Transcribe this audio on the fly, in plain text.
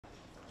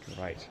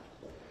Great.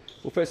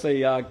 Well,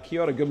 firstly,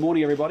 kia ora, good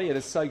morning everybody. It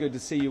is so good to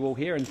see you all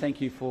here, and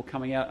thank you for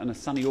coming out on a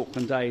sunny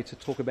Auckland day to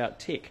talk about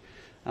tech.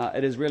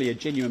 It is really a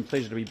genuine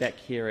pleasure to be back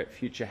here at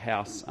Future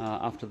House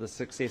after the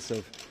success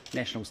of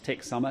Nationals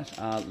Tech Summit,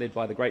 led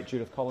by the great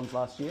Judith Collins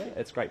last year.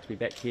 It's great to be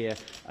back here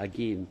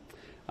again.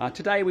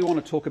 Today we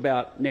want to talk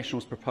about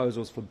Nationals'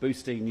 proposals for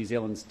boosting New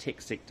Zealand's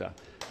tech sector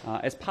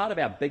as part of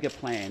our bigger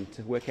plan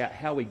to work out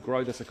how we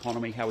grow this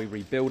economy, how we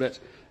rebuild it,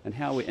 and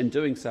how we, in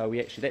doing so,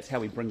 that's how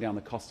we bring down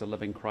the cost of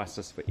living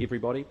crisis for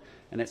everybody,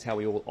 and that's how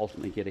we all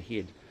ultimately get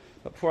ahead.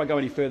 But before I go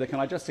any further, can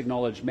I just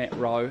acknowledge Matt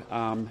Rowe,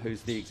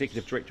 who's the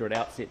Executive Director at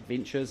Outset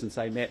Ventures, and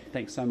say, Matt,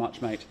 thanks so much,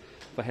 mate,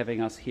 for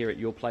having us here at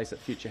your place at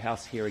Future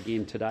House here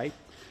again today.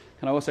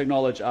 Can I also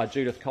acknowledge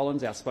Judith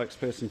Collins, our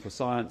spokesperson for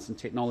science and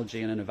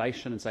technology and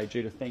innovation, and say,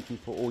 Judith, thank you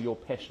for all your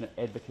passionate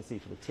advocacy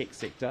for the tech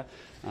sector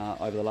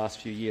over the last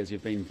few years.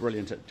 You've been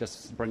brilliant at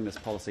just bringing this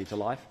policy to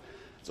life.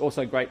 It's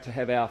also great to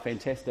have our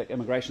fantastic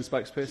immigration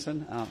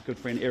spokesperson, good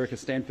friend Erica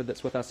Stanford,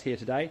 that's with us here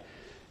today.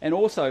 And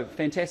also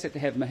fantastic to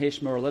have Mahesh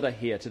Muralidharan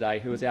here today,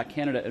 who is our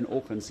candidate in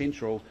Auckland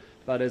Central,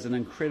 but is an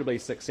incredibly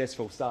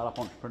successful startup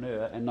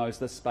entrepreneur and knows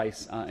this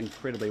space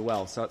incredibly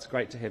well. So it's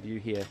great to have you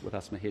here with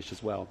us, Mahesh,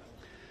 as well.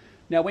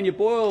 Now, when you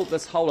boil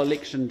this whole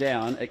election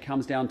down, it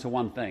comes down to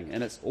one thing,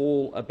 and it's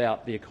all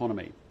about the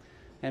economy.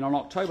 And on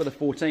October the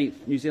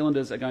 14th, New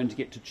Zealanders are going to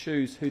get to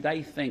choose who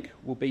they think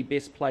will be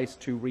best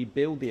placed to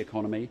rebuild the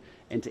economy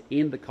and to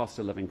end the cost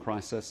of living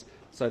crisis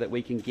so that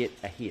we can get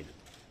ahead.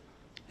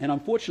 And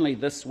unfortunately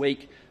this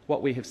week,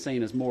 what we have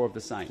seen is more of the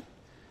same.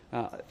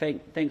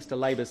 Thanks to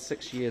Labour's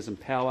 6 years in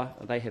power,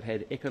 they have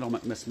had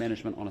economic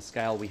mismanagement on a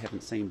scale we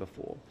haven't seen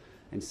before.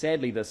 And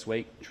sadly this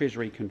week,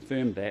 Treasury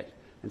confirmed that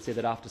and said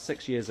that after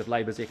 6 years of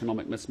Labour's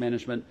economic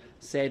mismanagement,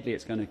 sadly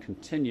it's going to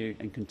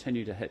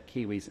continue to hit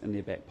Kiwis in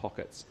their back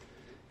pockets.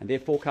 And their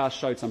forecast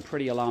showed some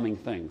pretty alarming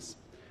things.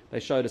 They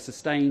showed a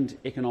sustained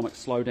economic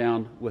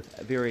slowdown with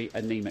very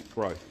anaemic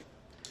growth.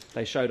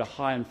 They showed a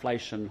high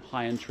inflation,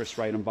 high interest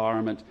rate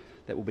environment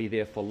that will be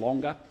there for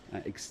longer,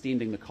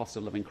 extending the cost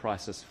of living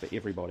crisis for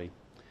everybody.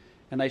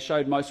 And they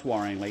showed, most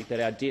worryingly, that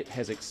our debt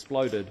has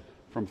exploded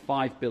from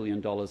 $5 billion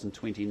in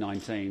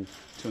 2019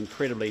 to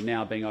incredibly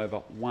now being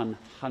over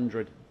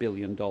 $100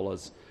 billion.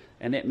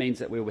 And that means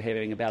that we were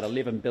having about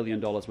 $11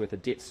 billion worth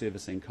of debt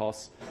servicing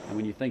costs. And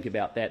when you think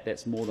about that,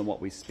 that's more than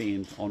what we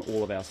spend on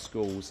all of our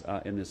schools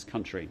in this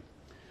country.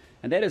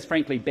 And that is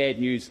frankly bad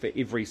news for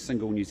every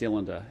single New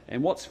Zealander.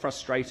 And what's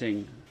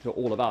frustrating to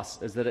all of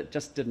us is that it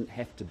just didn't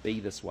have to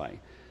be this way.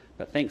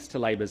 But thanks to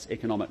Labour's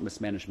economic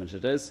mismanagement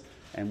it is,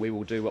 and we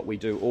will do what we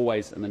do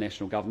always in the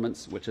national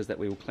governments, which is that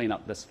we will clean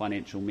up this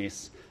financial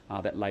mess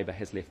that Labour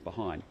has left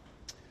behind.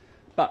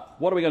 But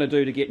what are we going to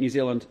do to get New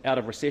Zealand out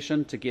of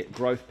recession, to get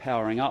growth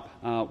powering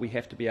up? We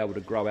have to be able to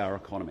grow our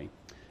economy.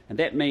 And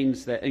that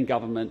means that in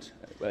government,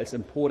 it's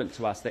important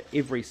to us that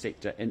every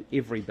sector and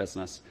every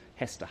business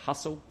has to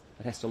hustle,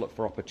 it has to look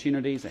for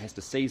opportunities, it has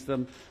to seize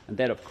them, and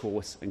that, of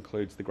course,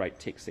 includes the great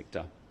tech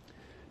sector.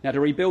 Now, to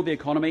rebuild the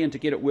economy and to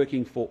get it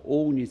working for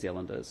all New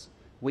Zealanders,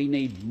 we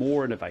need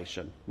more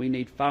innovation. We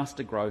need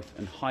faster growth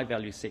in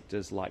high-value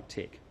sectors like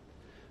tech.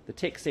 The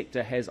tech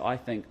sector has, I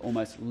think,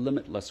 almost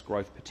limitless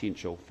growth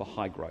potential for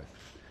high growth.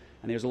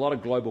 And there's a lot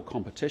of global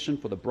competition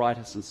for the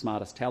brightest and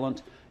smartest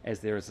talent, as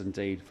there is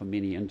indeed for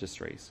many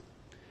industries.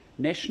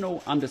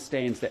 National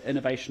understands that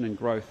innovation and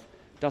growth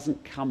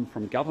doesn't come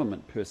from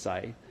government per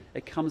se.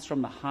 It comes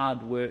from the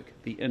hard work,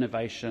 the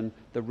innovation,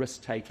 the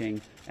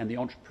risk-taking and the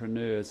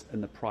entrepreneurs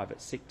in the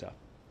private sector.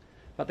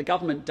 But the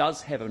government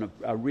does have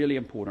a really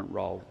important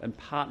role in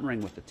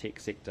partnering with the tech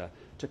sector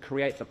to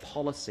create the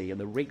policy and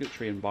the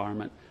regulatory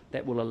environment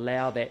that will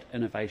allow that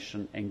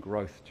innovation and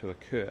growth to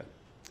occur.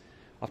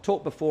 I've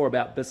talked before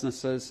about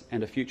businesses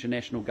and a future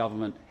national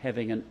government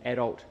having an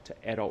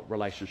adult-to-adult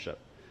relationship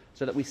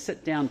so that we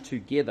sit down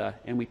together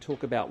and we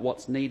talk about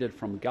what's needed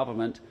from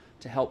government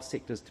to help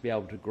sectors to be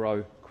able to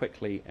grow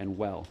quickly and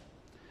well.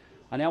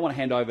 I now want to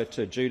hand over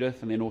to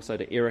Judith and then also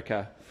to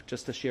Erica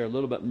just to share a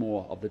little bit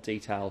more of the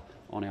detail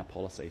on our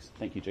policies.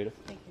 Thank you, Judith.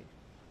 Thank you.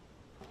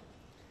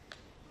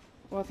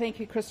 Well, thank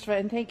you, Christopher,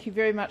 and thank you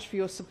very much for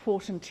your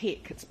support in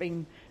tech. It's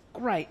been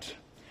great.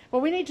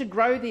 Well, we need to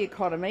grow the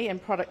economy and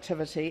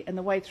productivity, and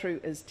the way through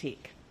is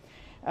tech.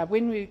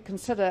 When we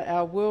consider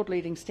our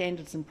world-leading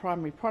standards in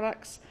primary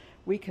products,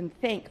 we can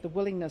thank the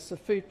willingness of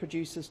food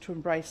producers to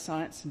embrace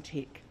science and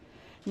tech.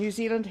 New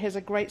Zealand has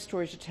a great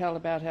story to tell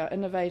about our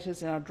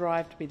innovators and our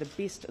drive to be the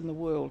best in the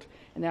world,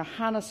 and our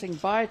harnessing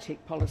biotech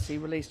policy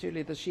released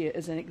earlier this year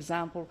is an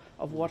example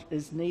of what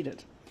is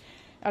needed.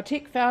 Our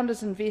tech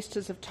founders and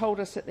investors have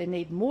told us that they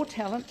need more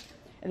talent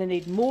and they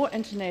need more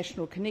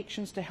international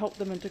connections to help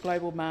them into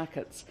global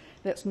markets.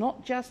 That's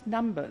not just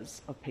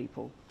numbers of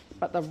people,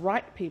 but the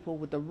right people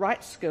with the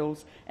right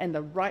skills and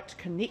the right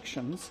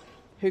connections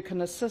who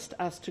can assist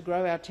us to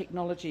grow our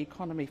technology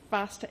economy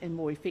faster and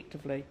more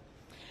effectively.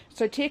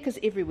 So tech is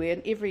everywhere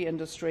in every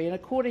industry, and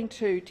according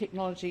to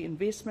Technology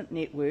Investment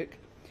Network,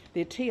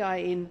 their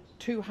TIN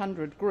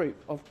 200 group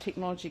of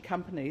technology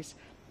companies,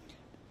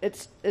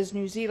 it is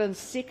New Zealand's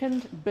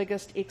second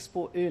biggest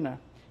export earner,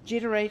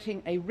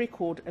 generating a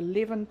record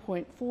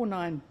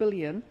 $11.49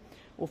 billion,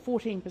 or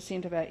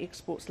 14% of our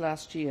exports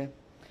last year.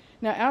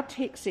 Now, our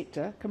tech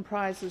sector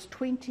comprises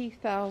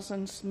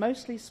 20,000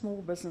 mostly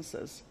small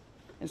businesses,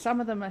 and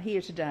some of them are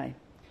here today.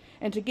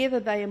 And together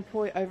they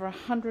employ over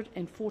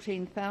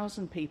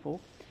 114,000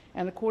 people,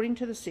 and according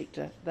to the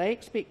sector, they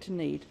expect to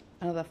need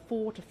another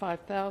 4,000 to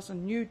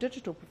 5,000 new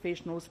digital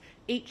professionals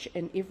each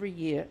and every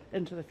year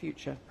into the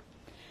future.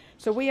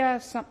 So we are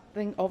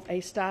something of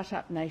a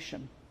start-up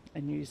nation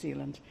in New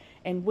Zealand,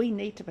 and we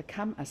need to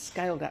become a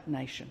scaled-up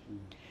nation.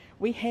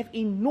 We have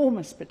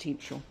enormous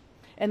potential,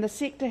 and the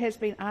sector has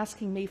been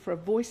asking me for a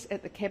voice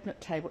at the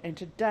Cabinet table, and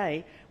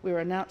today we're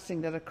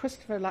announcing that a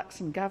Christopher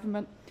Luxon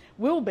government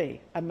will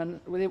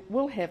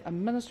have a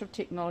Minister of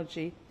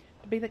Technology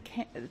to be the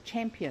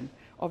champion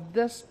of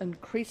this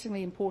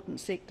increasingly important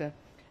sector,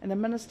 and the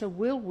Minister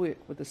will work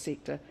with the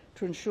sector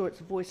to ensure its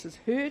voice is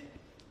heard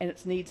and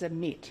its needs are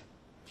met.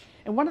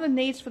 And one of the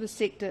needs for the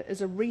sector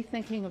is a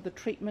rethinking of the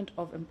treatment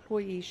of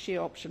employee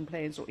share option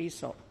plans, or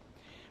ESOP,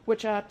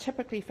 which are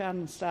typically found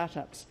in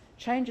startups.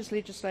 Changes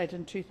legislated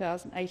in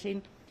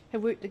 2018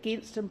 have worked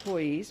against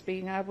employees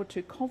being able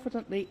to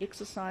confidently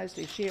exercise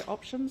their share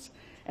options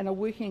and are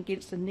working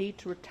against the need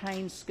to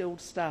retain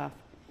skilled staff.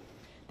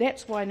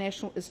 That's why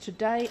National is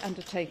today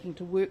undertaking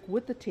to work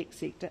with the tech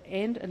sector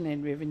and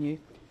Inland Revenue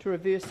to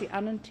reverse the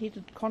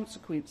unintended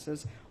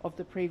consequences of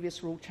the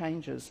previous rule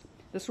changes.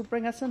 This will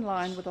bring us in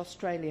line with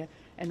Australia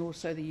and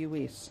also the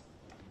US,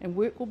 and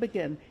work will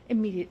begin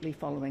immediately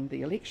following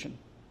the election.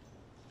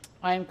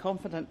 I am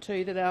confident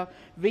too that our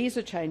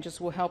visa changes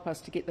will help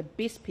us to get the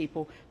best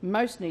people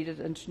most needed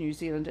into New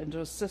Zealand and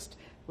to assist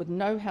with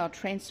know-how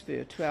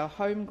transfer to our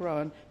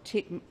homegrown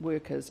tech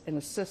workers and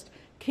assist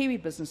Kiwi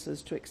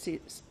businesses to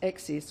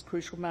access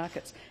crucial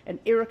markets. And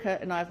Erica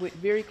and I have worked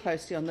very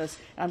closely on this.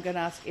 I'm going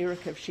to ask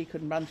Erica if she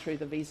could run through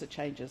the visa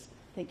changes.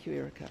 Thank you,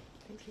 Erica.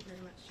 Thank you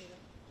very much, Judith.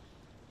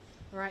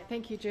 All right,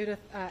 thank you, Judith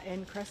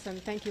and Chris,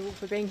 and thank you all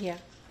for being here.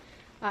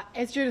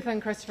 As Judith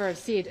and Christopher have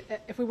said,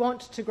 if we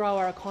want to grow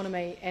our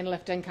economy and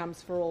lift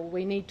incomes for all,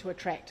 we need to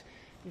attract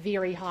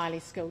very highly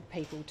skilled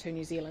people to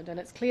New Zealand. And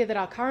it's clear that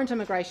our current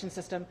immigration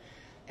system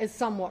is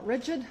somewhat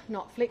rigid,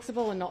 not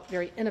flexible and not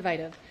very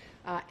innovative,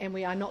 and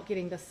we are not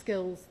getting the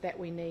skills that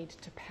we need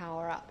to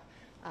power up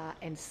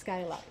and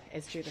scale up,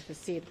 as Judith has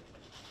said.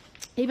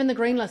 Even the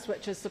Green List,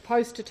 which is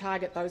supposed to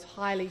target those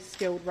highly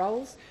skilled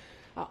roles,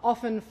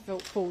 often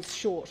falls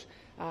short.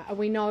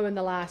 We know in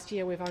the last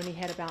year we've only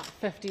had about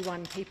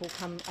 51 people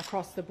come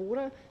across the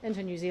border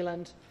into New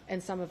Zealand in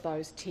some of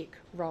those tech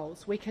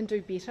roles. We can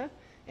do better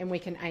and we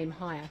can aim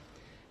higher.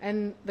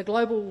 In the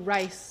global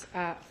race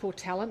for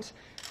talent,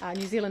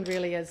 New Zealand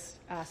really is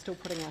still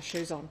putting our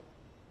shoes on.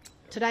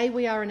 Today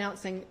we are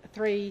announcing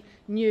 3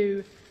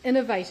 new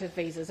innovative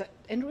visas,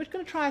 and we're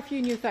going to try a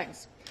few new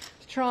things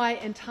to try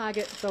and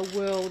target the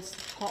world's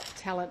top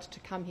talent to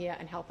come here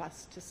and help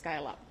us to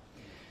scale up.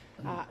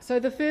 So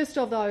the first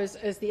of those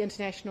is the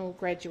International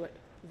Graduate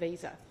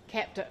Visa,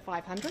 capped at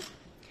 500.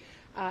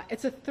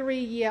 It's a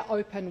 3-year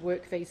open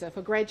work visa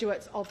for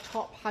graduates of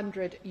top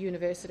 100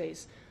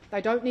 universities.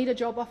 They don't need a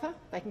job offer.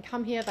 They can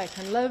come here, they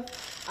can live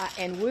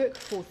and work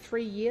for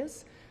 3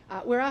 years.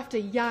 We're after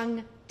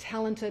young,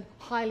 talented,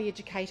 highly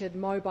educated,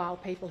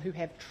 mobile people who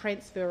have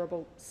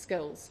transferable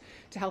skills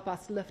to help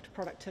us lift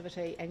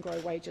productivity and grow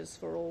wages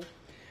for all.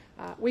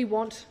 We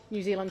want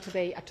New Zealand to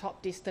be a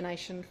top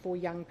destination for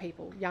young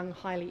people, young,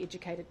 highly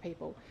educated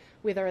people,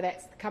 whether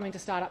that's coming to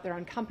start up their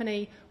own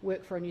company,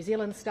 work for a New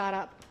Zealand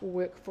startup, or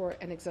work for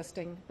an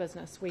existing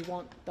business. We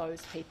want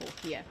those people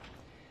here.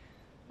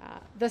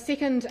 The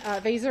second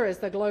visa is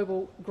the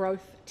Global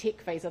Growth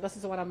Tech Visa. This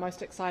is the one I'm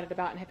most excited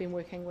about and have been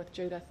working with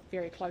Judith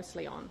very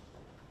closely on.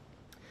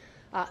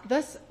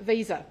 This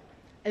visa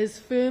is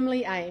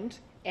firmly aimed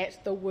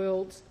at the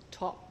world's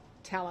top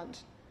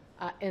talent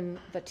in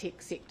the tech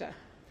sector.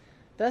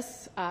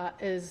 This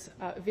is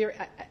a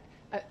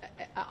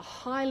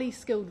highly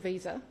skilled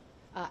visa.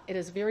 It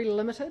is very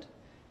limited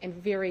and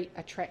very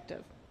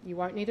attractive. You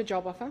won't need a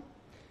job offer.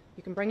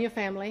 You can bring your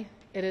family.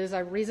 It is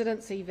a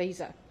residency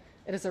visa.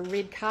 It is a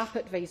red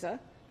carpet visa,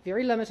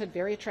 very limited,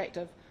 very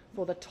attractive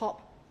for the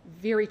top,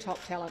 very top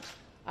talent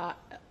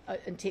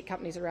in tech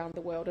companies around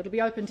the world. It'll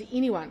be open to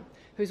anyone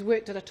who's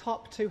worked at a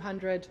top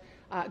 200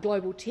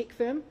 global tech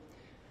firm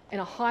in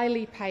a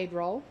highly paid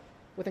role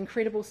with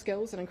incredible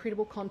skills and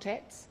incredible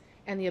contacts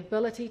and the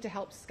ability to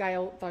help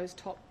scale those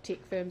top tech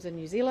firms in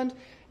New Zealand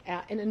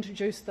and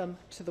introduce them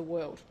to the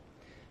world.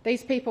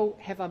 These people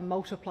have a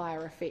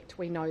multiplier effect,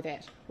 we know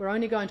that. We're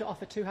only going to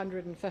offer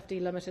 250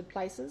 limited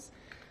places,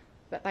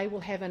 but they will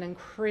have an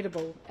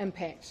incredible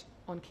impact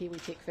on Kiwi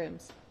tech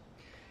firms.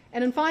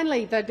 And then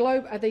finally,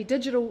 the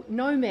Digital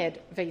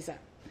Nomad Visa.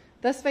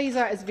 This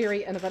visa is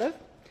very innovative.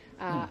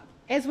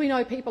 As we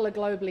know, people are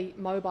globally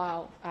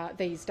mobile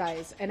these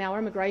days, and our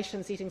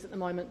immigration settings at the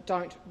moment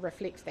don't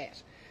reflect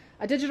that.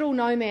 A digital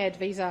nomad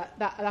visa,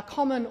 they're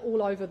common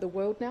all over the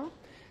world now.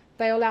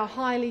 They allow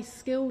highly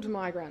skilled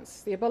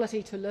migrants the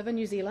ability to live in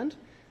New Zealand,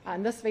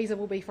 and this visa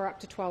will be for up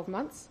to 12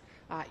 months.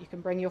 You can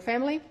bring your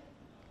family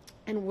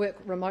and work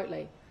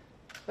remotely.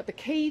 But the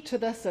key to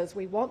this is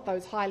we want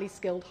those highly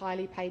skilled,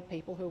 highly paid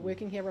people who are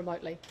working here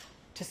remotely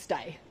to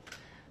stay.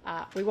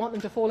 We want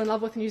them to fall in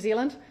love with New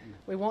Zealand.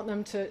 We want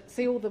them to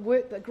see all the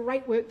work, the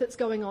great work that's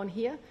going on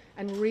here,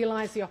 and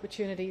realise the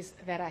opportunities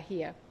that are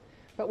here.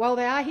 But while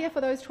they are here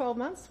for those 12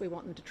 months, we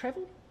want them to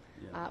travel.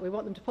 We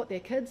want them to put their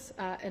kids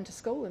into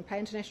school and pay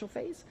international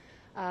fees.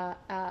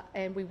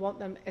 And we want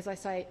them, as I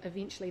say,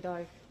 eventually,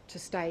 though, to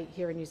stay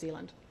here in New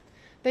Zealand.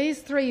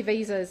 These 3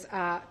 visas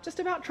are just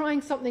about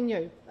trying something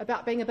new,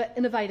 about being a bit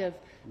innovative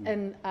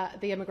in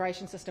the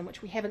immigration system,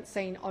 which we haven't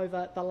seen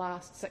over the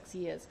last 6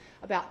 years,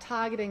 about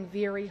targeting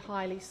very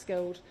highly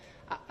skilled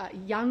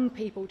young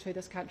people to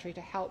this country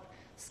to help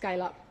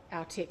scale up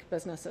our tech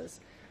businesses.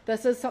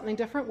 This is something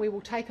different. We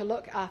will take a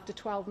look after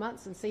 12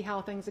 months and see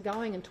how things are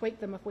going and tweak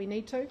them if we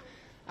need to.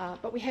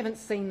 But we haven't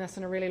seen this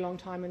in a really long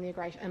time in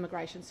the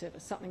immigration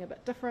service, something a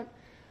bit different,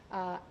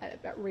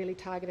 about really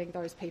targeting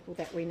those people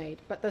that we need.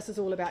 But this is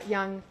all about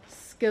young,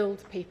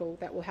 skilled people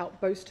that will help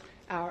boost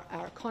our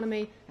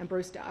economy and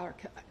boost our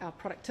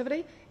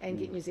productivity and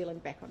get New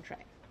Zealand back on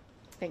track.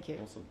 Thank you.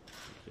 Awesome.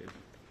 Thank you.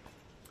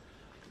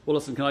 Well,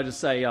 listen, can I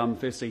just say,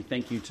 firstly,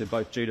 thank you to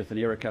both Judith and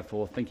Erica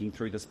for thinking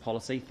through this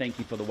policy. Thank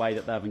you for the way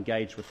that they've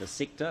engaged with the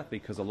sector,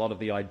 because a lot of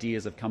the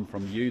ideas have come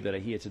from you that are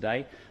here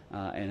today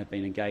and have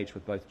been engaged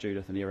with both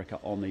Judith and Erica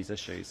on these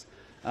issues.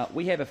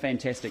 We have a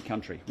fantastic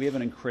country. We have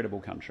an incredible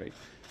country.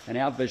 And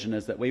our vision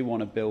is that we want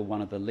to build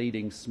one of the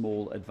leading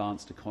small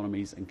advanced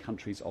economies and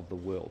countries of the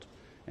world.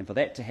 And for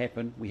that to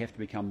happen, we have to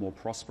become more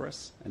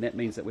prosperous. And that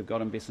means that we've got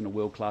to invest in a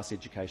world-class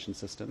education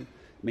system.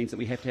 It means that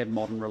we have to have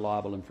modern,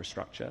 reliable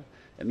infrastructure.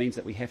 It means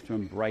that we have to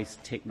embrace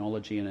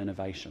technology and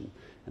innovation.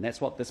 And that's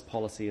what this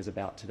policy is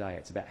about today.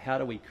 It's about how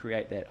do we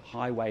create that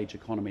high-wage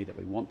economy that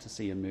we want to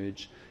see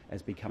emerge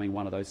as becoming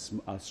one of those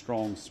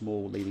strong,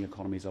 small, leading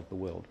economies of the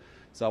world.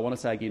 So I want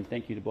to say again,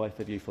 thank you to both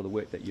of you for the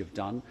work that you've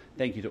done.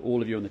 Thank you to all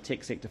of you in the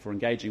tech sector for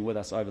engaging with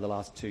us over the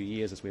last 2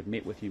 years as we've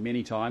met with you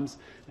many times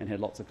and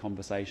had lots of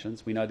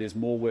conversations. We know there's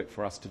more work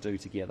for us to do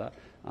together,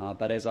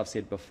 but as I've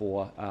said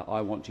before, I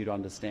want you to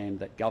understand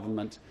that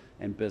government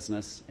and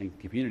business and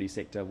community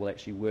sector will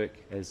actually work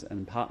as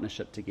in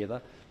partnership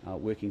together,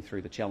 working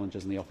through the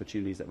challenges and the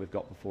opportunities that we've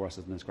got before us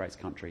in this great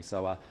country.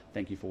 So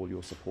thank you for all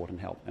your support and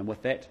help. And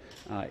with that,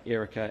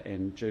 Erica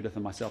and Judith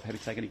and myself, happy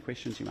to take any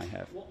questions you may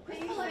have.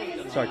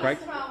 Sorry, Craig.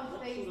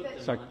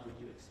 Sorry.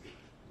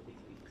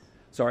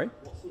 Sorry?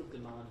 What sort of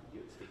demand do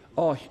you expect?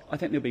 Oh, I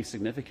think there'll be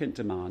significant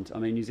demand. I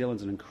mean, New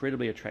Zealand's an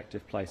incredibly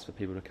attractive place for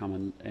people to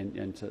come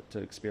and to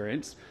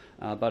experience.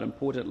 But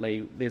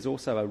importantly, there's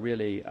also a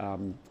really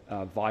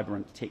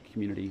vibrant tech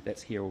community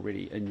that's here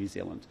already in New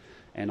Zealand.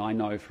 And I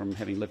know from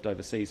having lived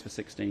overseas for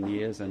 16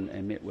 years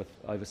and met with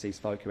overseas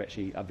folk who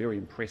actually are very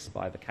impressed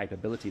by the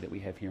capability that we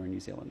have here in New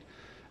Zealand.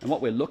 And what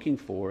we're looking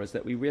for is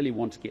that we really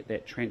want to get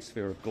that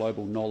transfer of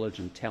global knowledge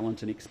and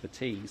talent and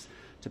expertise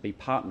to be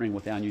partnering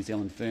with our New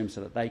Zealand firms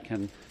so that they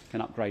can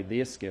upgrade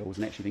their skills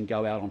and actually then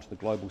go out onto the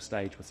global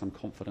stage with some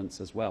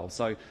confidence as well.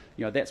 So,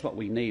 you know, that's what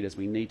we need, is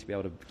we need to be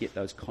able to get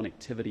those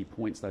connectivity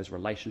points, those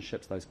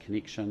relationships, those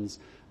connections,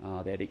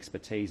 that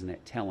expertise and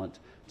that talent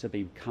to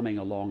be coming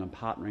along and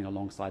partnering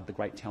alongside the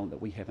great talent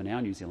that we have in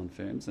our New Zealand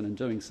firms. And in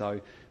doing so,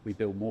 we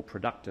build more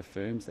productive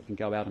firms that can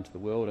go out into the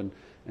world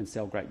and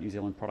sell great New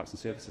Zealand products and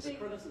services. The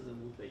criticism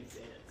would be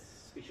that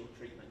it's special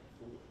treatment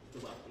for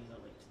the wealthy and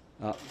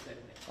elite.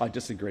 I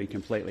disagree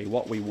completely.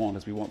 What we want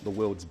is we want the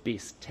world's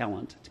best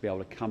talent to be able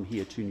to come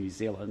here to New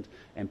Zealand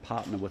and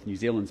partner with New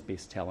Zealand's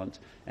best talent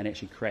and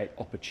actually create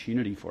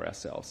opportunity for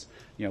ourselves.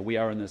 You know, we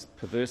are in this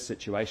perverse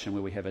situation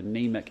where we have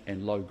anemic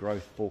and low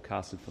growth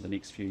forecasted for the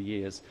next few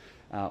years.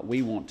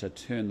 We want to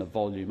turn the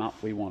volume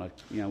up. We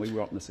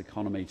want this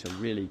economy to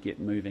really get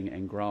moving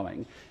and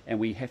growing, and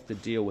we have to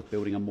deal with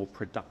building a more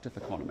productive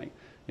economy.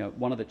 You know,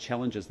 one of the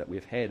challenges that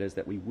we've had is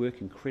that we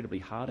work incredibly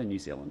hard in New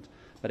Zealand,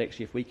 but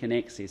actually if we can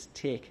access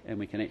tech and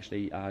we can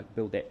actually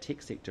build that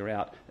tech sector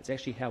out, it's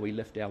actually how we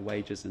lift our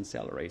wages and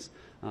salaries,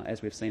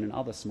 as we've seen in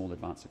other small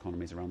advanced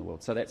economies around the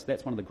world. So that's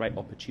one of the great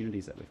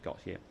opportunities that we've got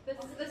here.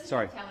 This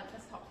Sorry. top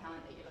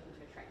talent that you're looking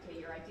to attract here,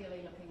 you're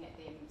ideally looking at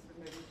them sort of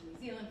moving to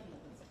New Zealand for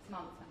more than 6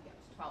 months, maybe up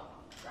to 12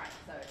 months, right?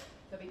 So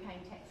they'll be paying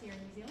tax here in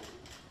New Zealand?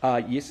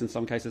 Yes, in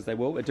some cases they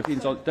will. It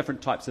depends on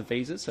different types of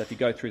visas. So if you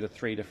go through the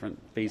 3 different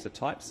visa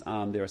types,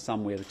 there are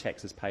some where the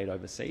tax is paid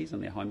overseas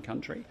in their home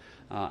country,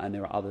 and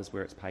there are others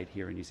where it's paid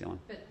here in New Zealand.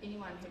 But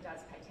anyone who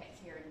does pay tax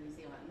here in New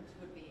Zealand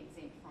would be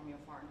exempt from your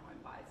foreign home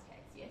buyers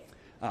tax,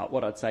 yes?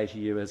 What I'd say to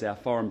you is our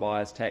foreign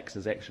buyers tax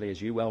is actually,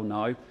 as you well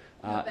know... no,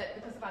 but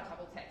because of our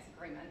double tax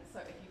agreement, so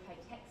if you pay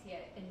tax here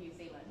in New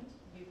Zealand,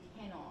 you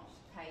cannot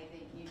pay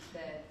the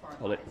foreign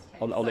buyers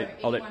tax.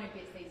 Anyone who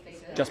gets these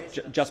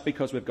visas... Just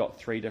because we've got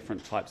 3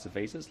 different types of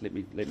visas, let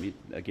me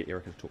get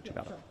Erica to talk to you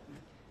about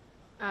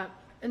it.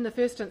 In the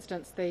first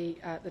instance, the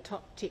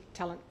top tech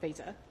talent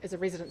visa is a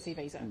residency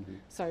visa,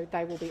 so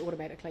they will be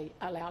automatically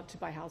allowed to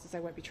buy houses. They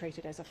won't be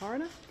treated as a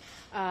foreigner.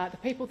 The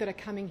people that are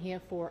coming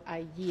here for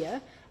a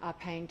year are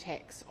paying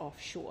tax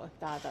offshore.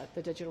 They're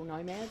the digital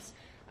nomads.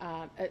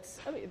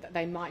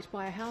 They might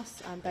buy a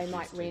house, they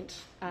might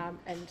rent,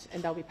 and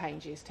they'll be paying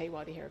GST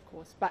while they're here, of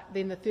course. But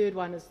then the third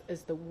one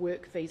is the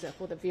work visa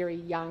for the very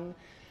young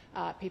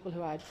people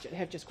who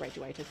have just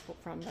graduated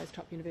from those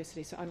top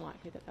universities, so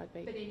unlikely that they'd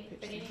be.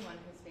 But anyone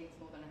who spends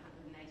more than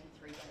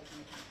 183 days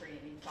in the country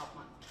in a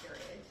 12-month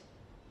period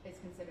is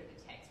considered a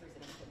tax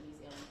resident of New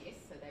Zealand,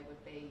 yes, so they would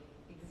be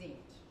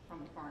exempt from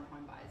the foreign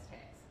home buyers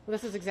tax. Well,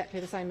 this is exactly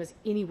the same as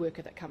any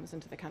worker that comes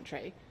into the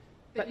country.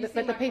 But you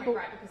see my point,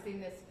 right? Because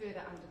then this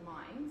further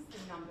undermines the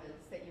numbers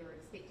that you're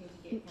expecting to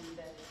get from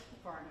the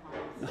foreign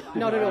homes.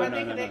 Not at all. I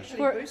think it actually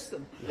boosts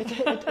them.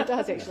 It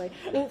does actually.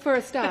 Well, for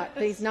a start,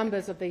 these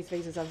numbers of these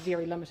visas are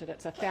very limited.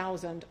 It's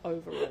 1,000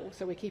 overall,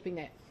 so we're keeping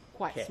that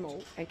quite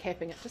small and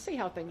capping it to see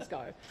how things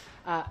go.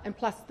 And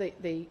plus, the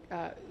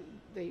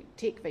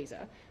tech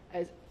visa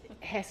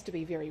has to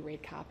be very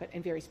red carpet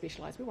and very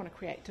specialised. We want to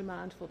create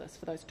demand for this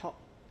for those top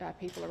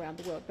people around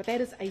the world. But that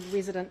is a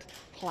resident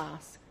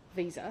class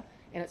visa,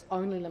 and it's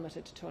only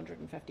limited to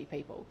 250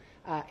 people.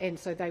 And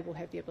so they will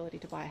have the ability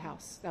to buy a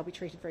house. They'll be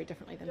treated very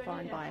differently than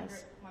foreign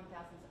buyers.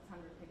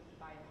 1,600 people to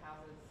buy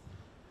houses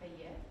a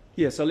year?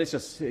 Yeah, so let's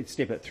just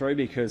step it through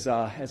because,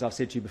 as I've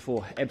said to you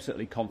before,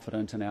 absolutely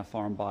confident in our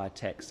foreign buyer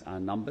tax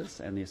numbers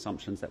and the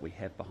assumptions that we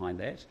have behind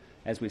that.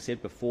 As we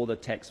said, before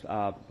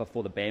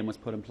the ban was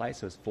put in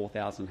place, it was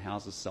 4,000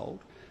 houses sold.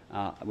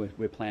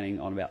 We're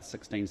planning on about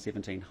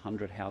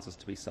 1,700 houses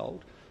to be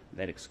sold.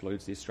 That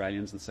excludes the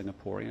Australians and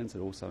Singaporeans. It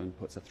also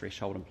puts a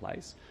threshold in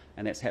place.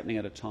 And that's happening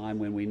at a time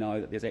when we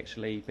know that there's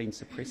actually been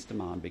suppressed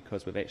demand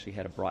because we've actually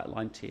had a bright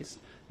line test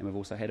and we've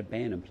also had a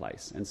ban in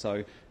place. And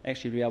so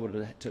actually be able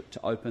to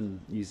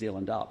open New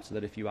Zealand up so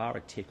that if you are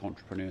a tech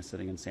entrepreneur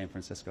sitting in San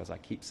Francisco, as I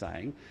keep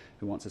saying,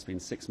 who wants to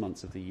spend 6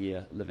 months of the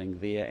year living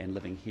there and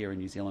living here in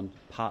New Zealand,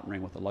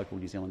 partnering with a local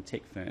New Zealand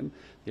tech firm,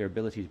 their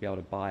ability to be able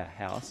to buy a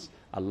house,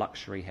 a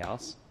luxury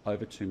house,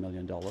 over $2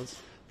 million,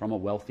 from a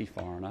wealthy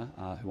foreigner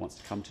who wants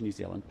to come to New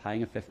Zealand,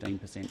 paying a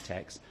 15%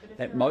 tax,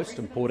 that most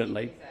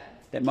importantly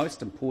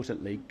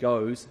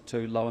goes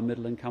to lower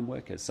middle income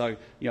workers. So,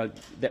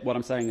 what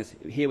I'm saying is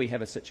here we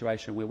have a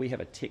situation where we have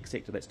a tech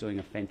sector that's doing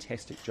a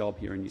fantastic job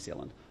here in New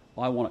Zealand.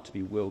 I want it to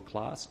be world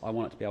class. I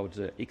want it to be able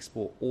to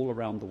export all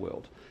around the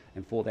world.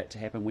 And for that to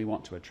happen, we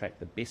want to attract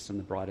the best and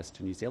the brightest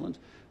to New Zealand.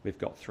 We've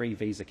got 3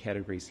 visa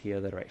categories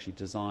here that are actually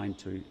designed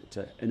to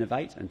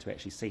innovate and to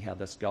actually see how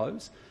this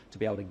goes, to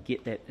be able to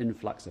get that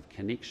influx of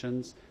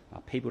connections,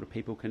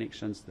 people-to-people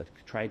connections, the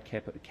trade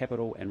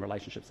capital and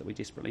relationships that we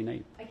desperately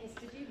need. I guess,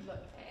 did you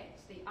look at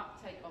the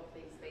uptake of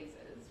these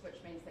visas, which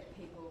means that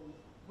people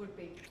would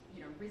be,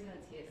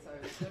 residents here, so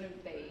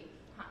wouldn't be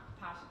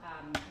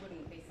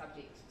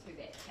subject to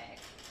that tax?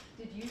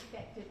 Did you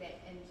factor that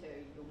into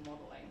your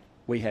modelling?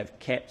 We have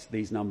capped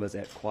these numbers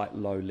at quite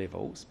low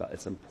levels, but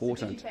it's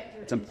important.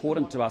 It's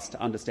important to us to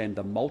understand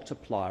the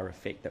multiplier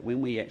effect that when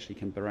we actually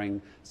can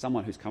bring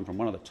someone who's come from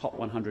one of the top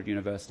 100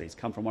 universities,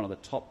 come from one of the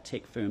top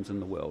tech firms in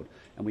the world,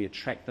 and we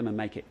attract them and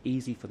make it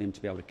easy for them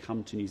to be able to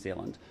come to New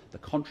Zealand, the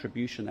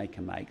contribution they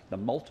can make, the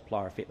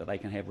multiplier effect that they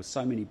can have with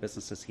so many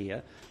businesses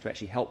here to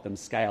actually help them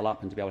scale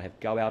up and to be able to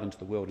go out into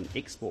the world and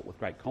export with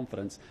great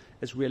confidence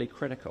is really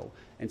critical.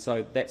 And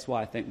so that's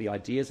why I think the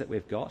ideas that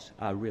we've got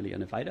are really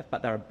innovative,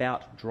 but they're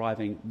about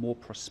driving more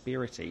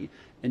prosperity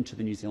into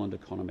the New Zealand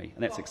economy,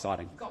 and that's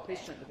exciting.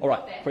 All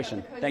right,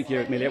 question. Thank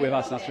you, Amelia. We've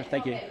asked enough.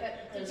 Thank you.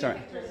 Sorry.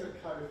 As a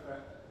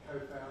co-founder of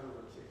a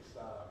tech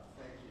startup,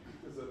 thank you,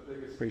 because the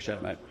biggest Appreciate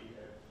it, mate. we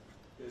have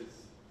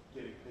is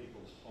getting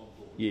people on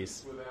board.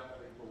 Yes.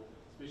 Without people,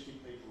 especially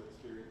people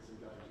experiencing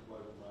going to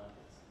global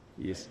markets.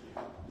 Yes.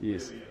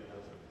 Yes. Yes.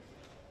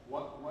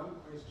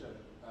 One question,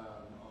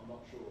 I'm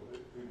not sure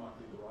who might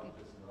be the right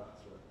person to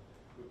answer it.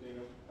 We've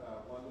been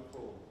a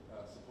wonderful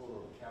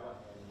supporter of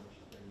Callaghan, which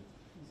has been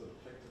sort of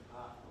picked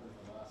apart in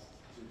the last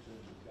 2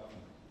 terms of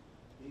government.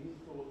 Any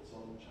thoughts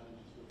on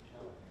changes with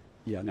Callaghan?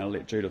 Yeah, I'm going to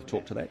let Judith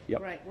talk to that.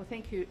 Yep. Great. Well,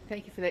 thank you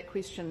for that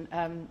question.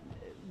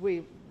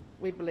 We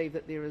believe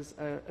that there is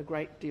a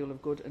great deal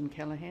of good in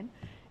Callaghan,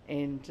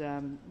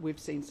 and we've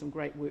seen some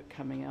great work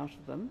coming out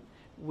of them.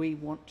 We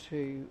want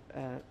to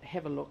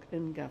have a look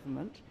in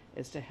government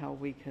as to how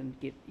we can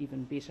get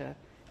even better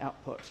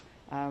output.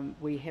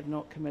 We have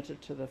not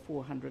committed to the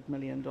 $400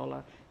 million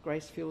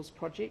Grace Fuels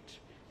project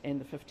and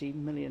the $50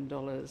 million,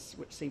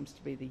 which seems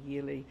to be the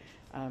yearly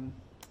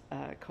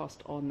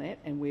cost on that,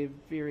 and we're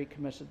very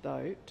committed,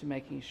 though, to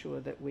making sure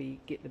that we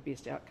get the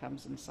best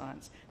outcomes in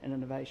science and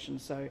innovation.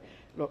 So,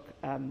 look,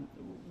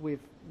 we've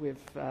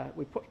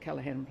put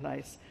Callaghan in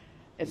place.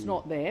 It's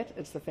not that;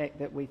 it's the fact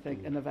that we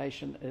think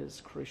innovation is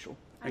crucial.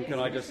 And can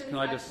I just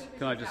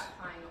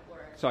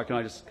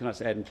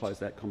add and close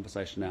that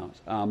conversation out?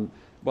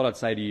 What I'd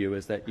say to you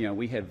is that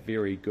we have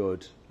very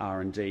good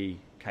R&D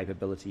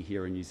capability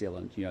here in New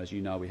Zealand. As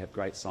you know, we have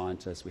great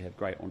scientists, we have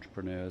great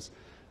entrepreneurs,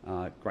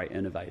 great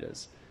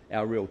innovators.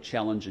 Our real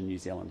challenge in New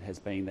Zealand has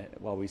been that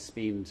while we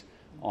spend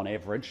on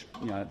average,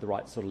 the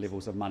right sort of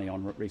levels of money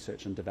on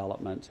research and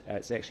development,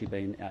 it's actually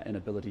been our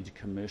inability to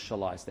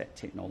commercialise that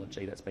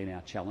technology that's been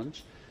our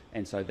challenge.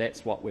 And so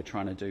that's what we're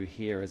trying to do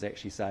here, is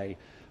actually say,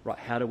 right,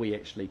 how do we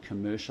actually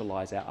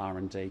commercialise our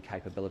R&D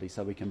capability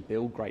so we can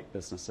build great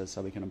businesses,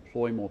 so we can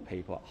employ more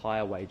people at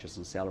higher wages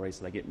and salaries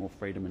so they get more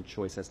freedom and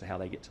choice as to how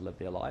they get to live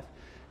their life.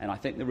 And I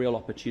think the real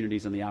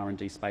opportunities in the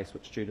R&D space,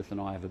 which Judith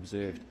and I have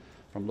observed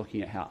from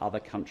looking at how other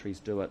countries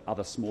do it,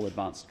 other small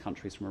advanced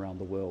countries from around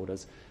the world,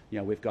 is,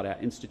 we've got our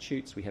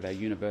institutes, we have our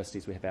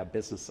universities, we have our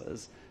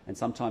businesses, and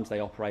sometimes they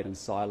operate in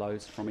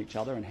silos from each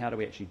other, and how do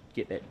we actually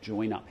get that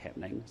join up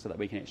happening so that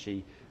we can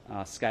actually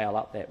scale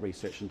up that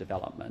research and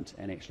development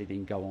and actually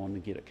then go on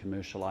and get it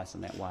commercialised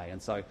in that way.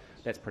 And so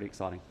that's pretty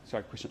exciting.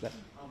 Sorry, question about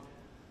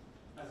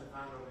that? As a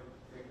founder of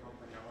a tech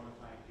company, I want to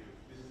thank you.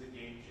 This is a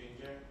game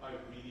changer. I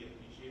really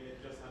appreciate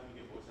it, just having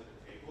your voice at the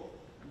table.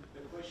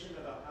 The question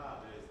that I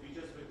have is, we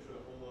just went through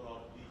a whole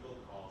lot of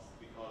legal costs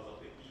because of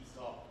the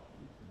ESOP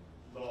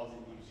laws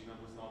in New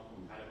Zealand was not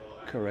compatible.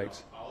 And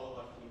Correct. All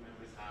of our team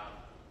members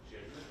have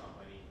shares in the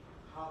company.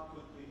 How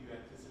quickly do you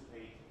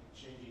anticipate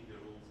changing the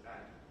rules?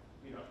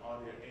 And are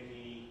there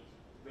any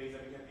ways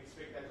that we can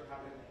expect that to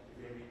happen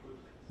very quickly?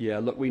 Yeah,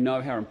 look, we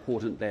know how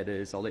important that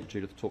is. I'll let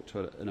Judith talk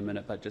to it in a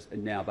minute, but just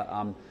now. But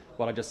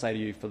what I just say to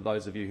you, for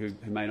those of you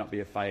who may not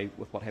be au fait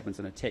with what happens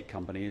in a tech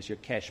company, is you're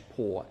cash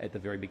poor at the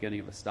very beginning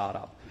of a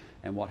startup.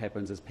 And what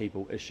happens is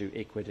people issue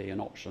equity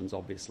and options,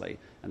 obviously,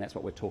 and that's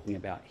what we're talking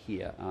about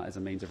here as a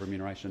means of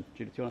remuneration.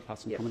 Judith, do you want to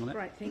pass some comment on that?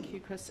 Right, thank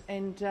you, Chris.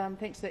 And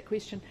thanks for that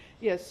question.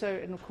 Yeah, so,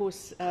 and of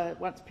course,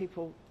 once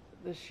people,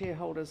 the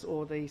shareholders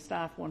or the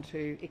staff want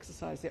to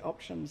exercise their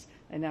options,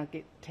 they now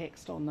get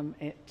taxed on them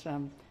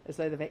as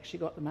though they've actually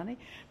got the money,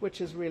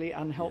 which is really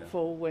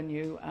unhelpful when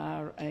you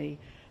are a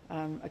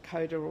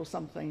coder or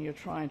something, you're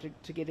trying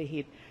to get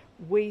ahead.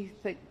 We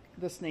think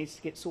this needs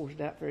to get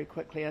sorted out very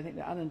quickly. I think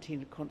the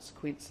unintended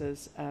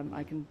consequences,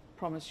 I can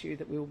promise you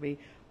that we will be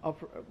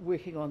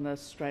working on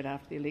this straight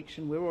after the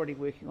election. We're already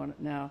working on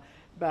it now,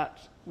 but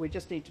we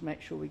just need to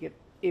make sure we get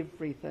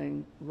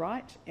everything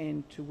right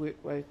and to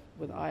work both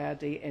with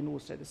IRD and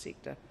also the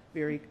sector.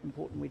 Very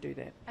important we do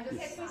that. I just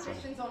have some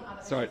questions on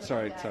other Sorry.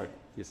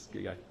 Yes,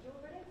 you go. Your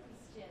written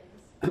questions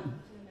to the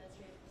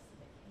Ministry of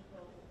Pacific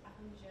People up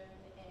in June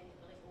and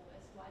early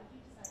August. Why did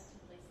you decide to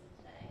release them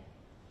today?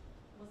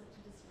 Was it to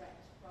distract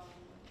from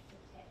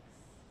the tax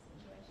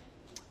situation?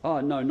 Oh,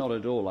 no, not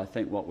at all. I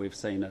think what we've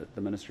seen at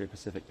the Ministry of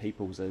Pacific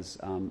Peoples is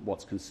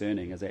what's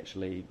concerning is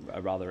actually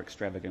a rather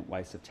extravagant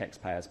waste of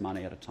taxpayers'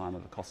 money at a time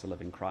of a cost of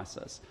living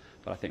crisis.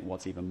 But I think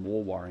what's even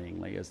more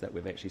worryingly is that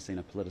we've actually seen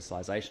a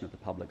politicisation of the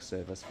public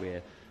service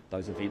where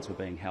those events were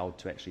being held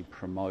to actually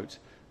promote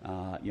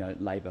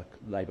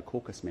Labour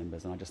caucus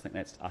members, and I just think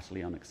that's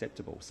utterly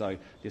unacceptable. So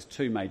there's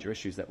two major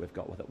issues that we've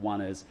got with it.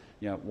 One is,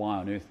 why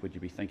on earth would you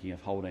be thinking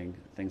of holding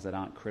things that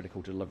aren't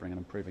critical to delivering and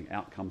improving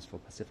outcomes for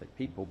Pacific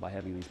people by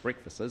having these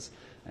breakfasts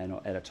and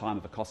at a time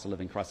of a cost of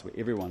living crisis where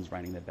everyone's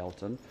reining their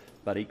belt in?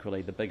 But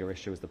equally, the bigger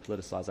issue is the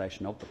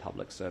politicisation of the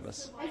public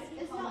service.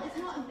 It's not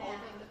involving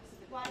the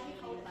Pacific. Why did you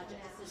hold it until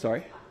now?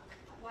 Sorry?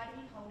 Why did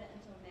you hold it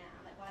until now?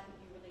 Like, why didn't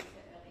you release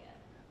it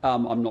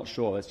earlier? I'm not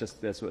sure. It's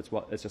just it's sort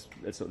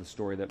of the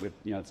story that we've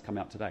it's come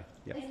out today.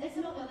 Yep. It's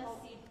not Willis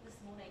said this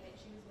morning that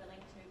she was willing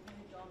to put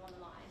her job on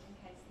the line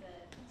in case the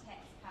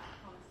tax cut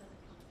promise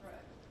doesn't come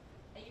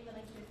through. Are you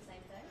willing to do the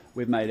same thing?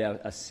 We've made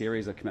a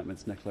series of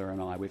commitments, Nicola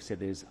and I. We've said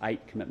there's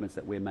 8 commitments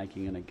that we're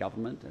making in a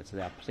government. It's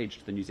our pledge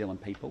to the New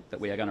Zealand people that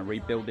we are going to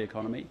rebuild the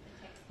economy.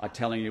 I'm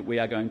telling you, we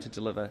are going to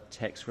deliver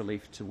tax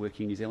relief to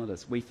working New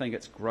Zealanders. We think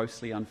it's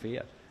grossly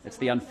unfair. It's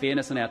the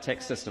unfairness in our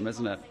tax system,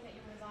 isn't it?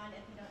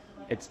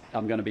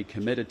 I'm going to be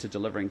committed to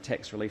delivering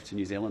tax relief to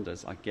New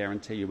Zealanders. I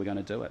guarantee you we're going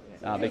to do it.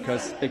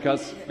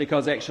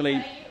 Because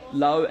actually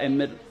low and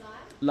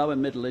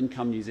middle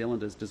income New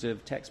Zealanders deserve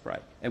a tax break.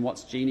 And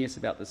what's genius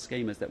about this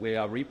scheme is that we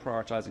are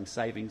reprioritising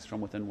savings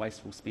from within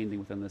wasteful spending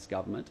within this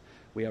government.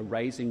 We are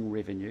raising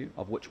revenue,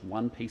 of which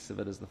one piece of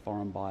it is the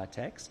foreign buyer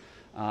tax.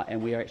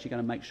 And we are actually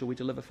going to make sure we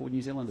deliver for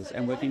New Zealanders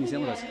and working New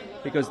Zealanders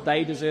because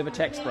they deserve a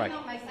tax break. You're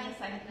not making the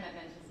same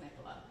commitment as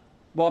Nicola.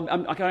 Well,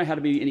 I don't know how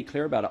to be any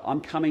clearer about it. I'm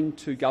coming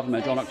to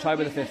government on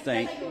October the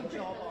 15th.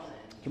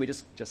 Can we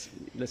just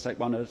let's take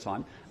one at a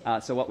time?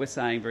 So what we're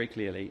saying very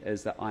clearly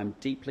is that I'm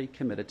deeply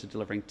committed to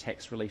delivering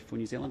tax relief for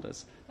New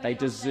Zealanders. They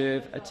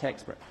deserve a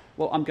tax break.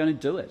 Well, I'm going to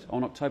do it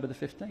on October the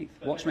 15th.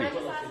 Watch me. Can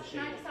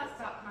I just ask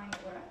about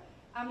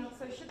Kaingaroa?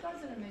 So should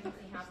those in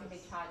emergency housing be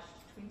charged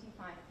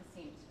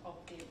 25% of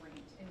their rent,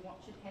 and what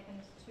should happen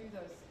to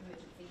those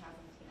emergency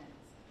housing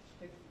tenants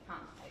who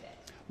can't pay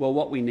that? Well,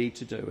 what we need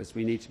to do is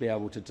we need to be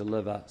able to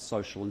deliver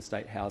social and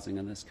state housing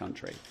in this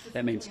country.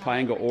 That means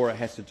Kaingaroa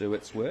has to do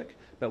its work,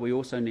 but we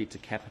also need to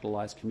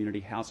capitalise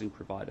community housing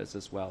providers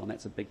as well, and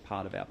that's a big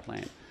part of our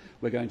plan.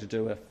 We're going to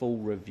do a full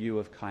review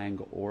of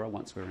Kaingaroa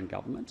once we're in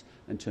government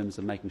in terms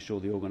of making sure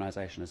the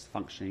organisation is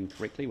functioning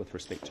correctly with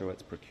respect to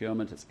its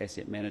procurement, its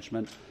asset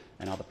management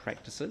and other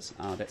practices.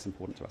 That's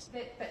important to us.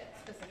 But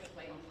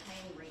specifically on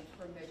paying rent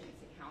for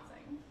emergency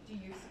housing, do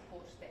you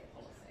support that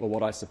policy? Well,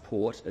 what I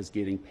support is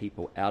getting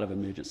people out of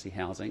emergency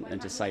housing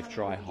into safe,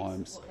 dry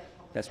homes.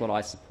 That's what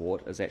I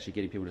support, is actually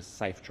getting people to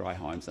safe, dry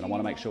homes. And I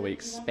want to make sure we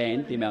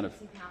expand the amount of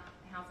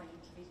housing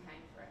to be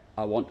paying for it.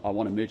 I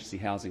want emergency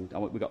housing.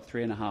 We've got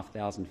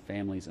 3,500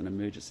 families in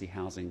emergency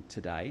housing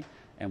today,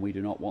 and we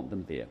do not want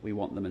them there. We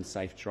want them in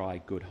safe,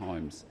 dry, good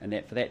homes. And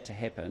for that to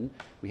happen,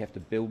 we have to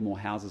build more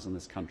houses in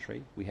this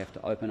country, we have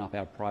to open up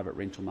our private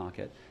rental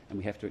market, and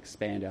we have to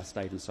expand our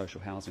state and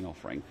social housing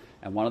offering.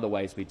 And one of the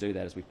ways we do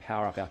that is we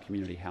power up our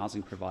community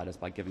housing providers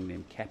by giving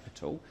them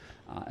capital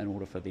in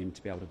order for them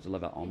to be able to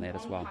deliver on that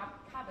as well.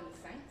 Carbon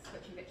sinks,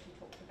 which you've actually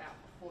talked about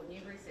before,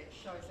 new research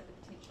shows that the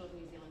potential of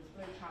New Zealand's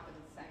blue carbon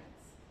sinks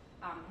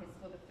has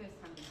for the first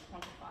time been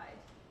quantified.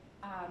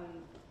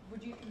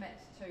 Would you commit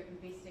to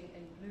investing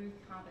in blue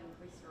carbon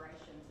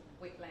restorations of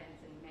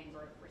wetlands and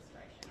mangrove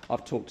restoration?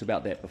 I've talked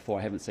about that before.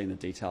 I haven't seen the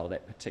detail of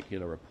that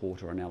particular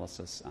report or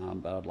analysis,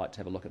 but I'd like to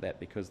have a look at that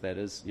because that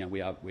is,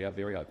 we are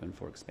very open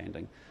for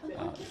expanding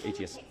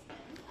ETS.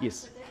 Yes.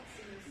 So that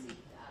said,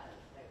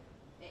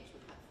 they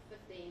actually cut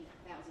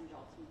 15,000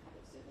 jobs from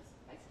public service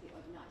basically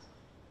overnight.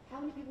 How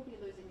many people will be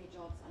losing their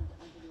jobs under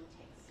your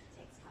tax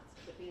cuts?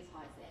 Could it be as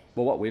high as that?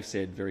 Well, what we've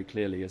said very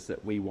clearly is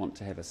that we want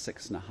to have a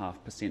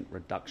 6.5%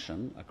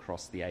 reduction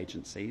across the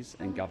agencies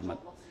and government.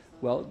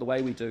 Well, the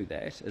way we do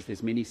that is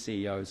there's many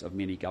CEOs of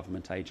many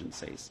government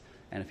agencies.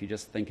 And if you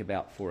just think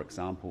about, for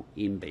example,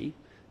 MB,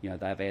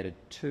 they've added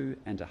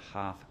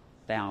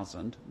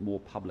 2,500 more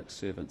public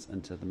servants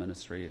into the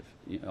Ministry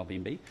of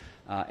MB,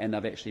 and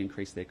they've actually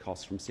increased their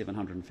costs from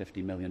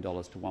 $750 million to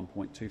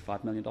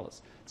 $1.25 million.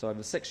 So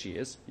over 6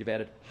 years, you've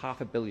added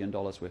 $500 million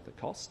worth of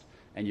cost,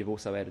 and you've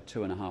also added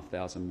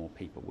 2,500 more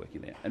people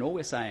working there. And all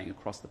we're saying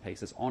across the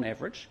piece is, on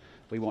average,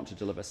 we want to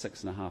deliver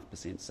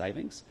 6.5%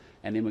 savings,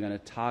 and then we're going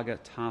to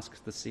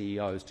task the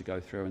CEOs to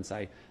go through and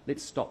say,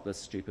 let's stop this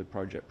stupid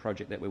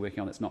project that we're working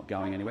on that's not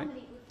going anywhere.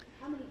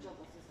 How many job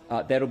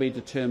losses? That'll be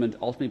determined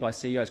ultimately by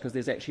CEOs, because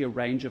there's actually a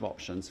range of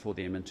options for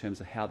them in terms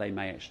of how they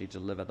may actually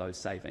deliver those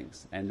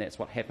savings. And that's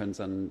what happens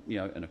in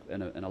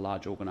a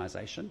large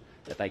organisation,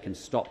 that they can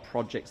stop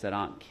projects that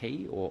aren't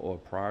key or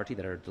priority,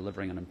 that are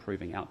delivering and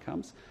improving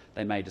outcomes.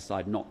 They may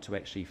decide not to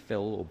actually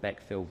fill or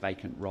backfill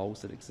vacant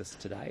roles that exist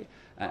today.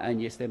 And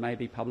yes, there may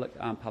be public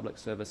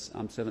service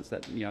servants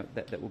that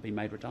that will be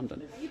made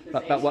redundant.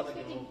 But what?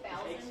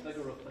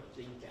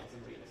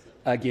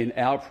 Again,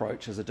 our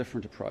approach is a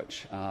different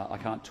approach. I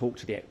can't talk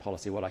to the ACT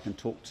policy. What I can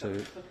talk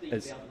to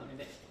is,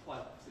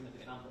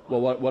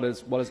 well, what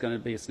is going to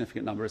be a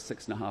significant number is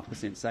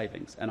 6.5%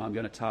 savings, and I'm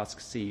going to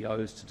task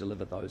CEOs to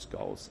deliver those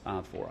goals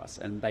for us,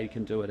 and they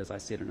can do it, as I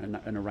said,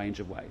 in a range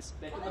of ways.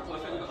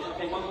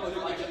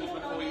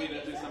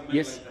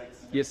 Yes.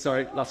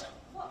 Sorry, last.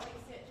 What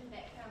research and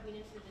background went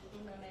into the digital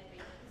nomad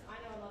visa? Because I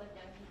know a lot of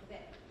young people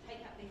that take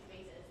up these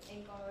visas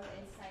and go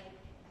and save a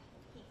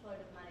heap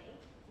load of money,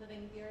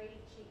 living very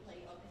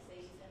cheaply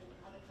overseas in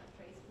other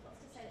countries.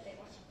 What's to say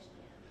that won't happen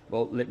here?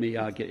 Well, let me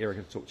get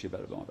Erica to talk to you a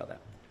bit more about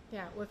that.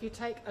 Yeah, well, if you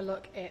take a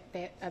look at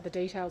that, the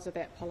details of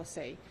that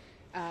policy,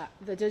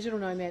 the digital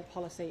nomad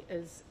policy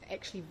is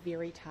actually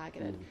very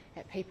targeted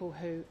at people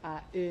who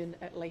earn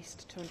at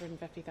least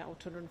 $250,000 or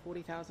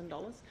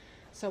 $240,000.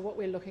 So what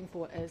we're looking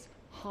for is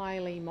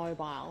highly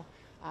mobile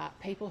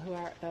people who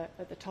are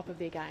at the top of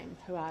their game,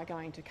 who are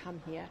going to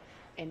come here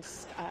and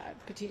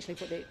potentially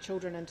put their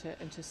children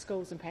into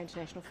schools and pay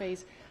international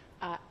fees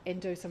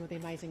and do some of the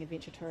amazing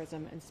adventure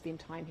tourism and spend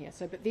time here.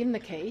 So, but then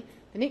the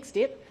next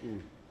step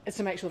is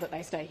to make sure that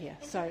they stay here.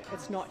 So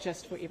it's not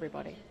just for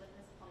everybody.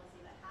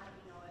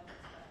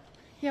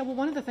 Yeah, well,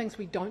 one of the things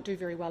we don't do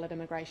very well at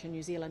Immigration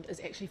New Zealand is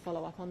actually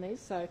follow up on these.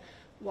 So,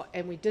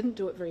 and we didn't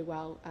do it very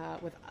well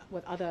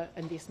with other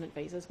investment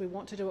visas. We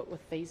want to do it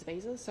with these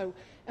visas. So,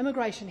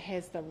 immigration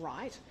has the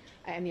right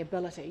and the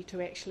ability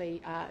to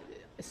actually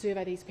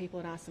survey these people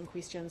and ask them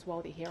questions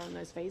while they're here on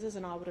those visas.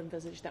 And I would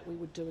envisage that we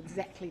would do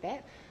exactly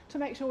that to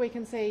make sure we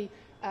can see,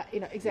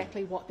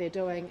 exactly what they're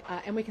doing,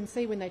 and we can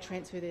see when they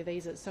transfer their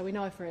visas. So we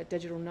know for a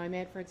digital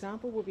nomad, for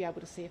example, we'll be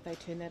able to see if they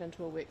turn that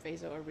into a work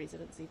visa or a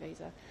residency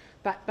visa.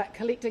 But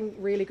collecting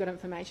really good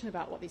information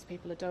about what these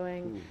people are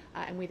doing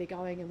and where they're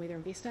going and where they're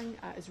investing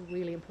is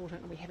really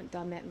important, and we haven't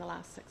done that in the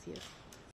last 6 years.